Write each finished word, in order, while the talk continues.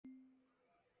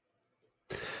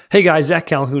Hey guys, Zach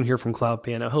Calhoun here from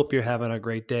CloudPano. I hope you're having a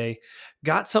great day.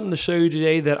 Got something to show you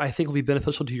today that I think will be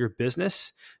beneficial to your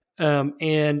business.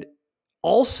 And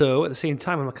also at the same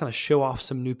time, I'm going to kind of show off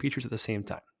some new features at the same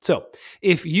time. So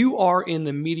if you are in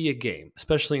the media game,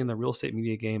 especially in the real estate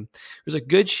media game, there's a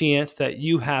good chance that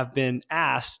you have been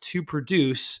asked to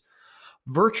produce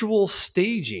virtual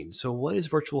staging. So what is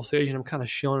virtual staging? I'm kind of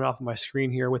showing it off on my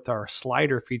screen here with our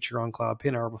slider feature on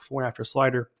CloudPano, our before and after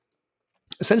slider.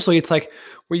 Essentially, it's like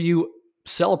where you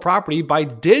sell a property by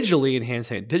digitally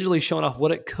enhancing it, digitally showing off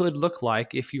what it could look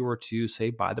like if you were to, say,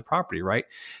 buy the property, right?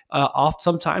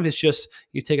 Sometimes it's just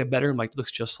you take a bedroom like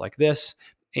looks just like this,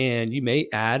 and you may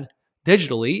add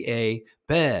digitally a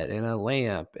bed and a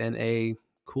lamp and a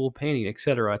cool painting,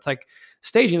 etc. It's like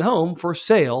staging a home for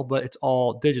sale, but it's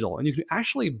all digital, and you can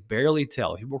actually barely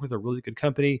tell. If you work with a really good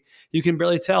company, you can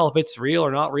barely tell if it's real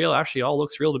or not real. Actually, it all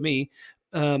looks real to me,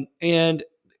 and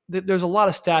there's a lot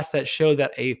of stats that show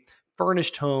that a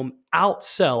furnished home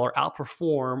outsell or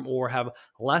outperform or have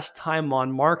less time on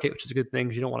market, which is a good thing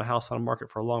because you don't want a house on market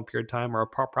for a long period of time or a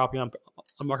property on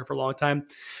market for a long time.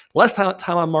 Less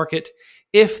time on market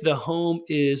if the home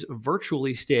is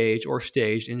virtually staged or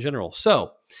staged in general.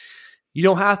 So you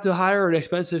don't have to hire an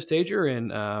expensive stager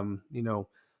and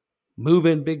move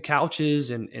in big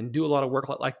couches and do a lot of work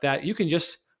like that. You can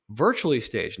just virtually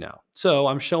stage now. So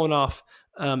I'm showing off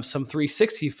some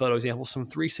 360 photo examples, some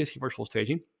 360 virtual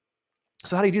staging.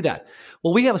 So how do you do that?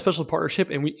 Well, we have a special partnership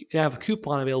and we have a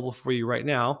coupon available for you right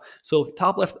now. So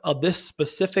top left of this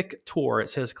specific tour, it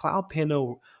says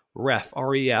CloudPano REF,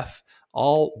 R-E-F,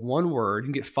 all one word.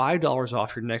 You can get $5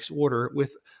 off your next order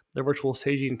with the virtual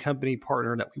staging company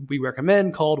partner that we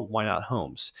recommend called Why Not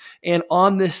Homes. And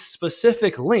on this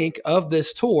specific link of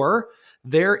this tour,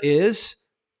 there is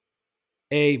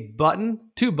a button,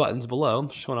 two buttons below,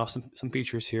 showing off some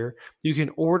features here. You can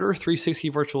order 360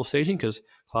 virtual staging because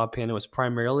CloudPano is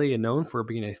primarily known for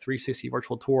being a 360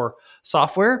 virtual tour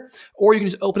software, or you can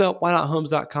just open up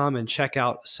whynothomes.com and check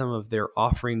out some of their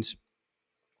offerings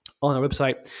on their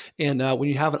website. And when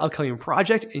you have an upcoming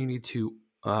project and you need to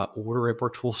order a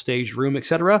virtual stage room,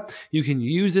 etc., you can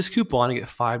use this coupon and get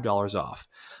 $5 off.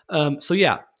 So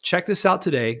yeah, check this out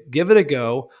today. Give it a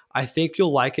go. I think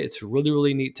you'll like it. It's really,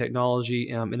 really neat technology.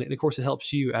 And of course, it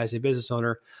helps you as a business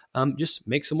owner just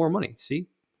make some more money. See,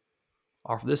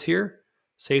 offer this here,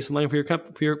 save some money for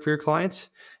your clients,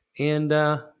 and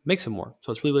make some more.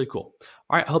 So it's really, really cool.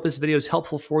 All right, I hope this video is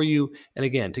helpful for you. And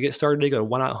again, to get started, go to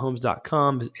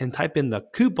whynothomes.com and type in the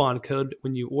coupon code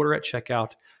when you order at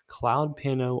checkout,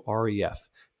 CloudPano REF,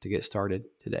 to get started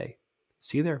today.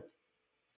 See you there.